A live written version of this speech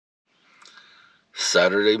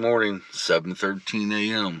Saturday morning, 7:13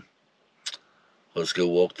 a.m. Let's go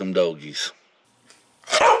walk them doggies.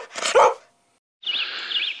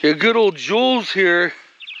 Yeah, good old Jules here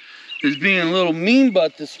is being a little mean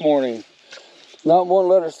butt this morning. Not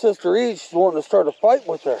wanting to let her sister eat, she's wanting to start a fight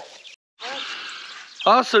with her.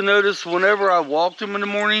 I also noticed whenever I walk them in the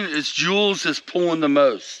morning, it's Jules is pulling the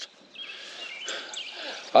most.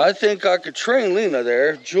 I think I could train Lena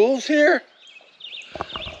there. Jules here.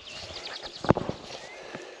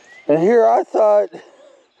 And here I thought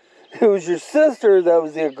it was your sister that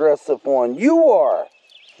was the aggressive one. You are.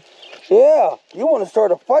 Yeah, you want to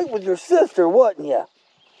start a fight with your sister, wouldn't you?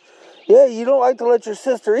 Yeah, you don't like to let your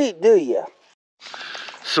sister eat, do you?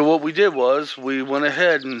 So what we did was, we went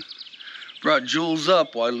ahead and brought Jules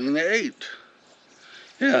up while Lena ate.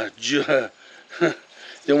 Yeah,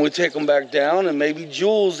 then we take them back down and maybe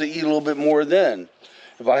Jules to eat a little bit more then.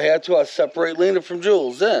 If I had to, I'd separate Lena from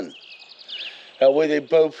Jules then. That way they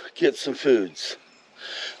both get some foods.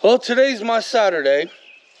 Well, today's my Saturday.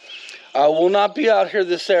 I will not be out here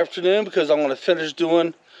this afternoon because I'm going to finish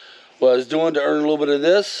doing what I was doing to earn a little bit of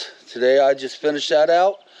this. Today I just finished that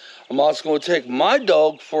out. I'm also going to take my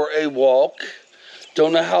dog for a walk.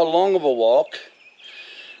 Don't know how long of a walk.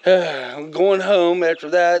 I'm going home after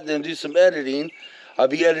that, then do some editing. I'll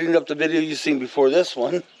be editing up the video you've seen before this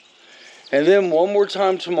one. And then one more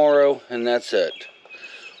time tomorrow, and that's it.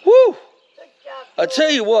 Woo! I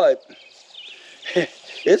tell you what,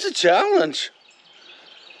 it's a challenge.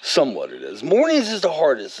 Somewhat it is. Mornings is the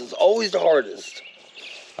hardest. It's always the hardest.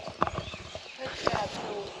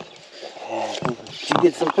 Did you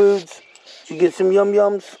get some foods? Did you get some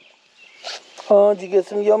yum-yums? Huh? Did you get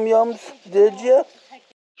some yum-yums? Did you?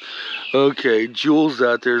 Okay, Jules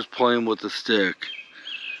out there is playing with the stick.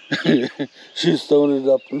 She's throwing it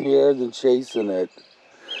up in the air, then chasing it.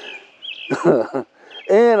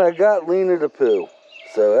 And I got Lena to poo.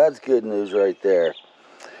 So that's good news right there.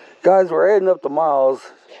 Guys, we're adding up the miles.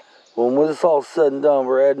 When this all said and done,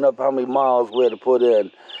 we're adding up how many miles we had to put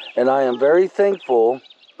in. And I am very thankful.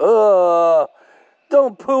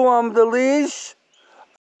 Don't poo on the leash.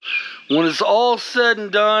 When it's all said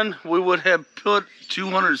and done, we would have put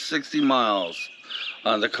 260 miles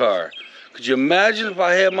on the car. Could you imagine if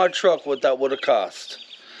I had my truck, what that would have cost?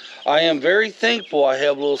 I am very thankful I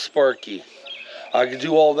have a little Sparky. I could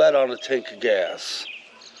do all that on a tank of gas.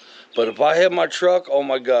 But if I had my truck, oh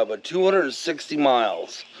my God, but 260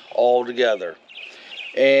 miles all together.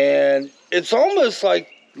 And it's almost like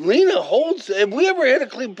Lena holds, have we ever had a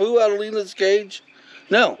clean poo out of Lena's cage?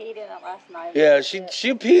 No. Peed in it last night. Yeah, she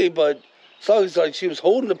peed, but it's always like she was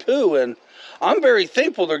holding the poo, and I'm very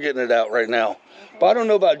thankful they're getting it out right now. But I don't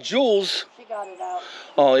know about Jules. She got it out.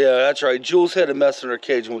 Oh yeah, that's right. Jules had a mess in her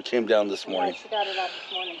cage when we came down this morning. Yeah, she got it out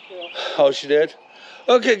this morning too. Oh, she did?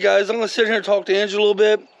 Okay, guys, I'm gonna sit here and talk to Angie a little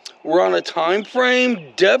bit. We're on a time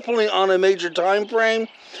frame, definitely on a major time frame.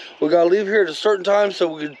 We gotta leave here at a certain time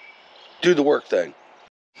so we can do the work thing.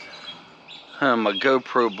 My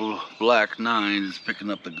GoPro Black 9 is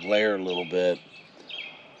picking up the glare a little bit.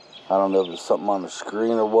 I don't know if there's something on the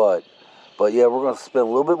screen or what. But yeah, we're going to spend a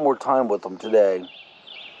little bit more time with them today.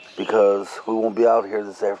 Because we won't be out here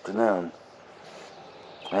this afternoon.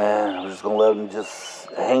 And we're just going to let them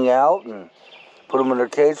just hang out and put them in their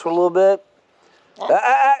cage for a little bit.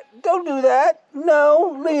 Don't do that.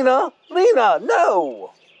 No, Lena,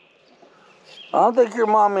 no. I don't think your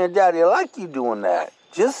mommy and daddy like you doing that.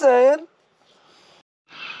 Just saying.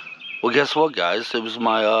 Well, guess what, guys? It was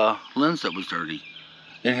my lens that was dirty.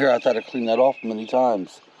 In here, I thought I cleaned that off many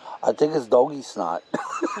times. I think it's doggy snot.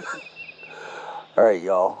 All right,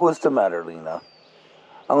 y'all. What's the matter, Lena?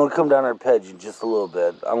 I'm going to come down there and pet you just a little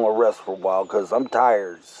bit. I'm going to rest for a while because I'm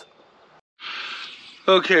tired.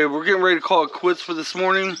 Okay, we're getting ready to call it quits for this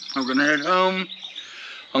morning. I'm going to head home.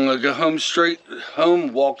 I'm going to go home straight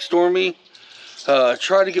home, walk Stormy.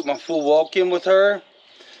 Try to get my full walk in with her.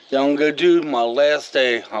 Then I'm going to do my last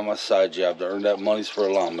day on my side job to earn that money for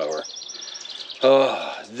a lawnmower.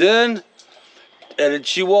 Then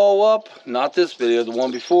edit you all up. Not this video, the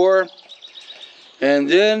one before. And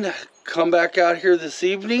then come back out here this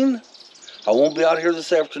evening. I won't be out here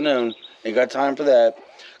this afternoon. Ain't got time for that.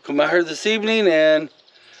 Come out here this evening and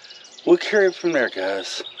we'll carry it from there,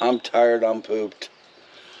 guys. I'm tired. I'm pooped.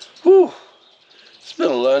 Whew. It's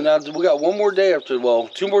been a lot. Now we got one more day after, well,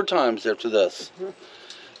 2 more times after this.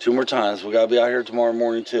 2 more times. We got to be out here tomorrow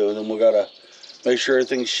morning too. And then we got to make sure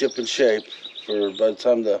everything's ship and shape for by the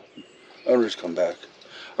time the owners come back.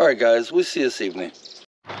 All right, guys. We'll see you this evening.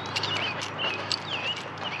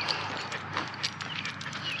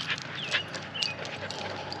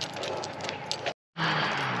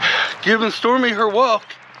 Giving Stormy her walk.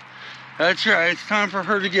 That's right, it's time for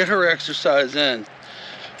her to get her exercise in.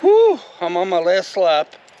 Woo, I'm on my last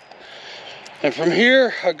lap. And from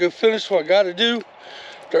here, I go finish what I gotta do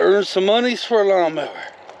to earn some monies for a lawnmower.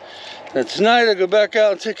 And tonight I go back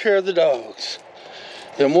out and take care of the dogs.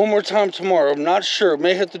 Then one more time tomorrow. I'm not sure,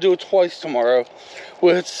 may have to do it twice tomorrow.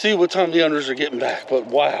 We'll have to see what time the owners are getting back, but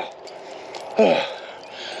wow.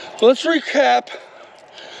 Let's recap.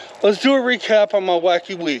 Let's do a recap on my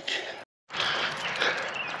wacky week.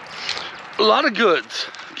 A lot of goods,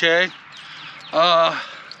 okay?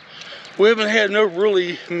 We haven't had no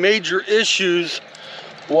really major issues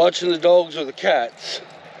watching the dogs or the cats.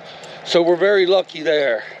 So we're very lucky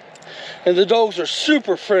there. And the dogs are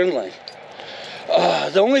super friendly.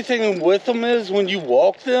 The only thing with them is when you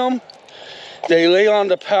walk them, they lay on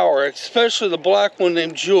the power, especially the black one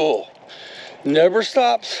named Jewel. Never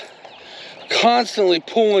stops, constantly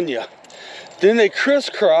pulling you. Then they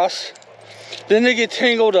crisscross, then they get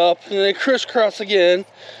tangled up, and they crisscross again.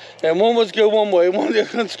 And one must go one way, one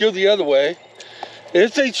must go the other way.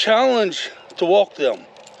 It's a challenge to walk them.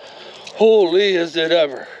 Holy is it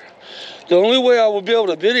ever. The only way I will be able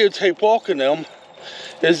to videotape walking them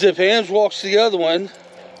is if Angie walks the other one,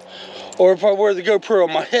 or if I wear the GoPro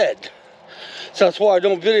on my head. So that's why I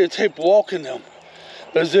don't videotape walking them,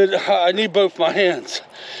 because I need both my hands.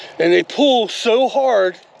 And they pull so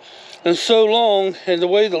hard and so long, and the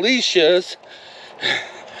way the leash is,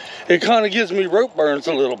 it kind of gives me rope burns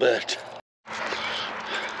a little bit.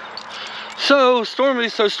 So Stormy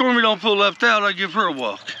don't feel left out, I give her a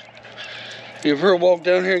walk. Give her a walk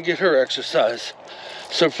down here and get her exercise.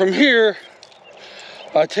 So from here,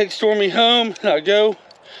 I take Stormy home and I go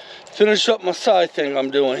finish up my side thing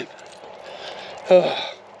I'm doing.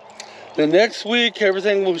 The next week,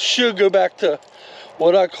 everything should go back to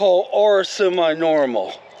what I call our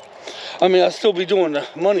semi-normal. I mean, I'll still be doing the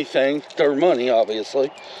money thing, their money,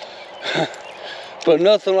 obviously. But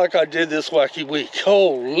nothing like I did this wacky week.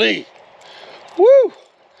 Holy. Woo!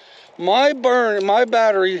 My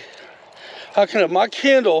battery, my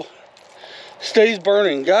candle stays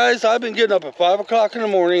burning. Guys, I've been getting up at 5 o'clock in the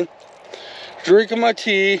morning, drinking my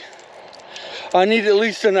tea. I need at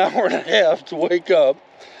least an hour and a half to wake up.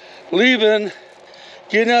 Leaving,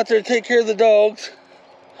 getting out there to take care of the dogs.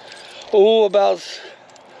 Oh, about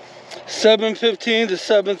 7:15 to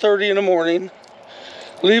 7:30 in the morning.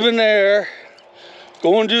 Leaving there,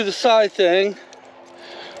 going to do the side thing.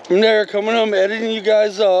 From there, coming home, editing you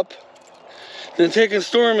guys up. Then taking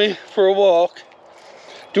Stormy for a walk.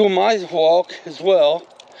 Doing my walk as well.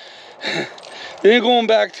 Then going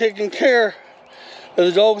back, taking care of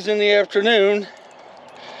the dogs in the afternoon.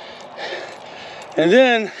 And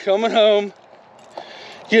then coming home,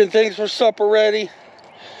 getting things for supper ready.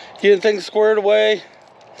 Getting things squared away.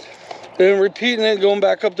 Then repeating it, going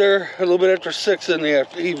back up there a little bit after 6 in the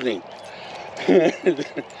evening.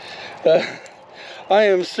 I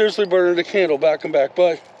am seriously burning the candle back and back.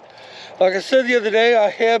 But like I said the other day, I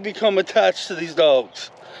have become attached to these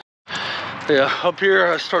dogs. Yeah, up here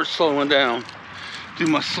I start slowing down. Do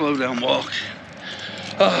my slow down walk.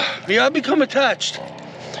 Yeah, I've become attached.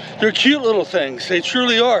 They're cute little things. They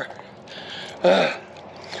truly are.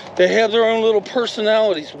 They have their own little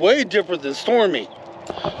personalities. Way different than Stormy.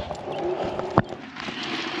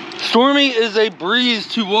 Stormy is a breeze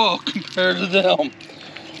to walk compared to them.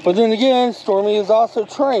 But then again, Stormy is also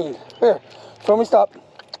trained. Here, Stormy, stop.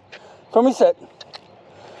 Stormy, sit.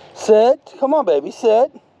 Sit. Come on, baby,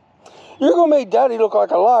 sit. You're going to make Daddy look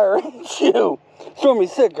like a liar, ain't you? Stormy,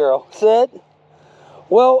 sit, girl. Sit.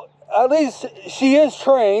 Well, at least she is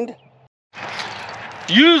trained.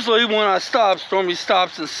 Usually when I stop, Stormy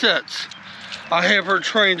stops and sits. I have her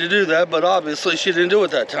trained to do that, but obviously she didn't do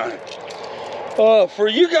it that time. For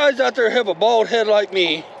you guys out there who have a bald head like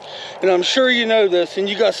me, and I'm sure you know this, and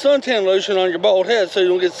you got suntan lotion on your bald head so you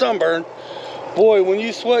don't get sunburned, boy, when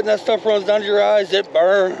you sweat and that stuff runs down to your eyes, it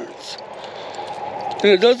burns. And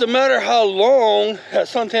it doesn't matter how long that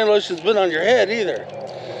suntan lotion's been on your head either.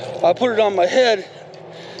 I put it on my head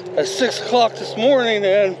at 6 o'clock this morning,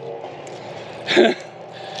 and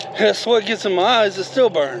that sweat gets in my eyes, it still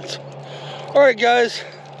burns. Alright guys,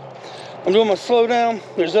 I'm doing my slow down.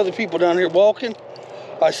 There's other people down here walking.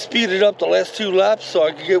 I speeded up the last 2 laps so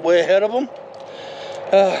I could get way ahead of them.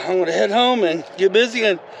 I'm going to head home and get busy,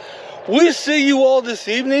 and we'll see you all this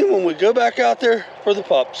evening when we go back out there for the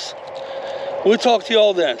pups. We'll talk to you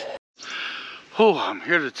all then. Oh, I'm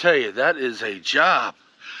here to tell you, that is a job.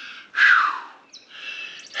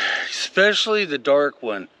 Whew. Especially the dark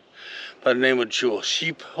one by the name of Jewel.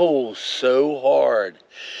 She pulls so hard.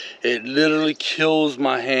 It literally kills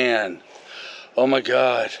my hand. Oh my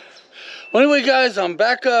God. Well, anyway, guys, I'm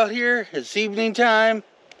back out here. It's evening time.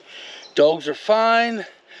 Dogs are fine.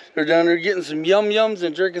 They're down there getting some yum-yums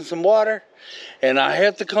and drinking some water. And I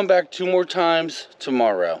have to come back 2 more times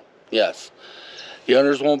tomorrow. Yes. The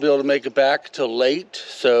owners won't be able to make it back till late.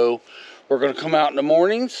 So we're going to come out in the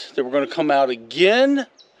mornings. Then we're going to come out again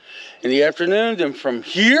in the afternoon. Then from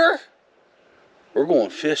here, we're going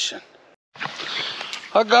fishing.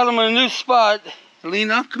 I got them in a new spot.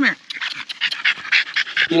 Lena, come here.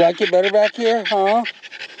 You like it better back here, huh?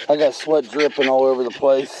 I got sweat dripping all over the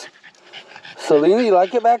place. So Lena, you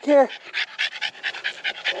like it back here?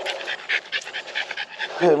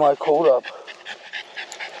 It might cold up.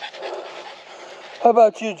 How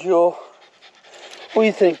about you, Jewel? What do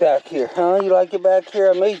you think back here, huh? You like it back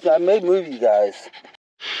here? I may move you guys.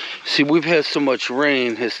 See, we've had so much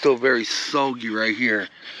rain, it's still very soggy right here.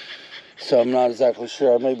 So I'm not exactly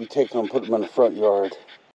sure. I may be taking them and putting them in the front yard.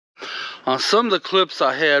 On some of the clips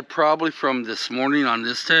I had probably from this morning on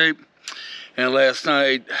this tape, and last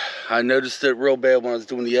night, I noticed it real bad when I was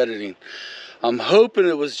doing the editing. I'm hoping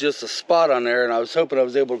it was just a spot on there, and I was hoping I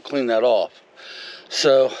was able to clean that off.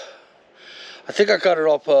 So, I think I got it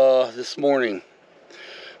off this morning.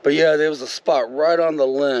 But yeah, there was a spot right on the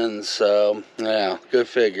lens, so yeah, good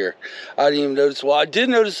figure. I didn't even notice. Well, I did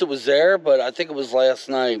notice it was there, but I think it was last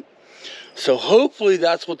night. So hopefully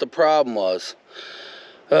that's what the problem was.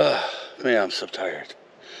 Man, I'm so tired.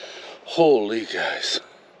 Holy guys.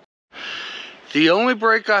 The only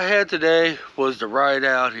break I had today was the ride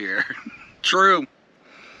out here. True.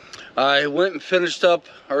 I went and finished up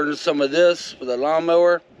earning some of this with a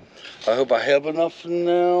lawnmower. I hope I have enough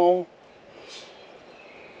now.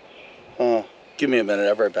 Give me a minute,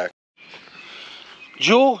 I'll be right back.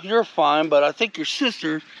 Jewel, you're fine, but I think your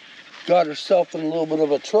sister got herself in a little bit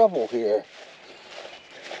of a trouble here.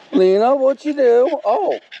 Lena, what'd you do?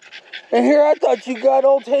 Oh, and here I thought you got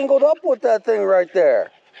all tangled up with that thing right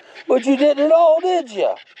there. But you didn't at all, did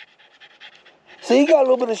you? See, you got a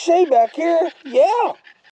little bit of shade back here. Yeah.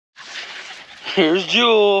 Here's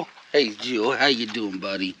Jewel. Hey, Jewel, how you doing,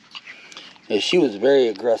 buddy? Yeah, she was very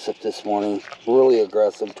aggressive this morning. Really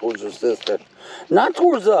aggressive towards her sister. Not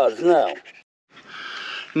towards us, no.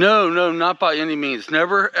 No, not by any means.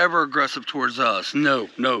 Never, ever aggressive towards us. No.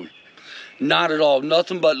 Not at all.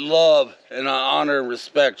 Nothing but love and honor and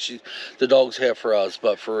respect the dogs have for us.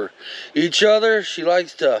 But for each other, she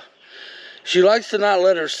likes to not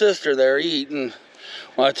let her sister there eat. And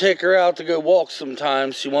when I take her out to go walk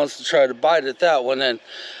sometimes, she wants to try to bite at that one. And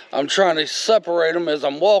I'm trying to separate them as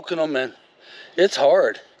I'm walking them, and it's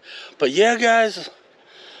hard. But yeah, guys,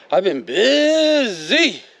 I've been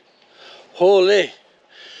busy. Holy.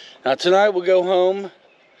 Now tonight we'll go home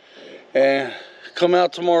and come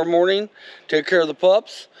out tomorrow morning, take care of the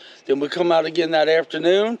pups. Then we come out again that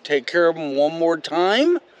afternoon, take care of them one more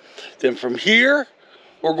time. Then from here,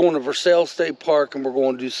 we're going to Versailles State Park and we're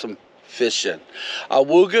going to do some fishing. I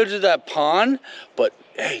will go to that pond, but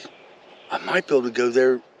hey, I might be able to go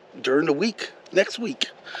there during the week, next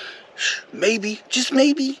week. Maybe, just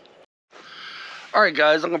maybe. Alright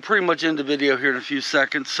guys, I'm going to pretty much end the video here in a few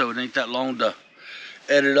seconds, so it ain't that long to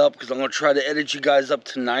edit up, because I'm going to try to edit you guys up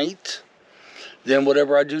tonight. Then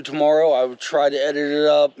whatever I do tomorrow, I will try to edit it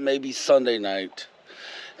up maybe Sunday night.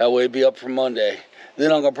 That way it'll be up for Monday.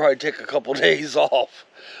 Then I'm going to probably take a couple days off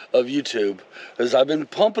of YouTube, because I've been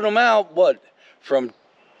pumping them out, from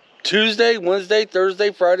Tuesday, Wednesday,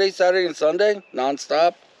 Thursday, Friday, Saturday, and Sunday,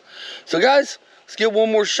 non-stop. So guys, let's get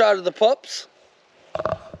one more shot of the pups.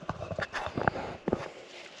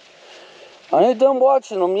 I ain't done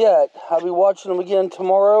watching them yet. I'll be watching them again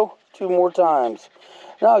tomorrow 2 more times.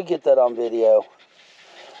 Now I'll get that on video.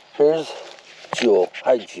 Here's Jewel.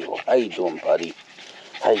 Hi, Jewel. How you doing, buddy?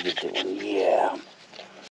 How you doing? Yeah.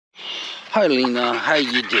 Hi, Lena. How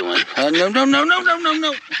you doing? No.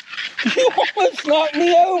 You almost knocked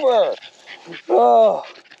me over. Oh.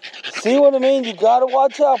 See what I mean? You gotta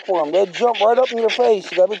watch out for them. They'll jump right up in your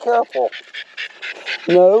face. You gotta be careful.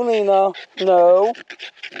 No, Lena. No.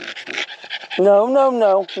 No.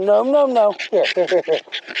 Here.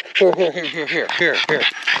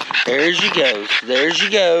 There she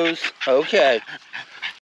goes. Okay.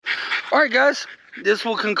 Alright guys, this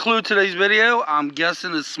will conclude today's video. I'm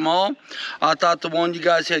guessing it's small. I thought the one you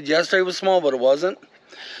guys had yesterday was small, but it wasn't.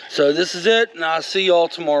 So this is it, and I'll see y'all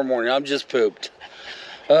tomorrow morning. I'm just pooped.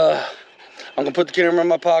 I'm gonna put the camera in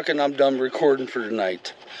my pocket and I'm done recording for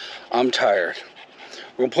tonight. I'm tired.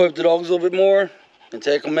 We're gonna play with the dogs a little bit more and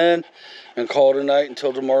take them in and call it a night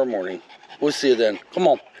until tomorrow morning. We'll see you then. Come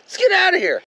on, let's get out of here.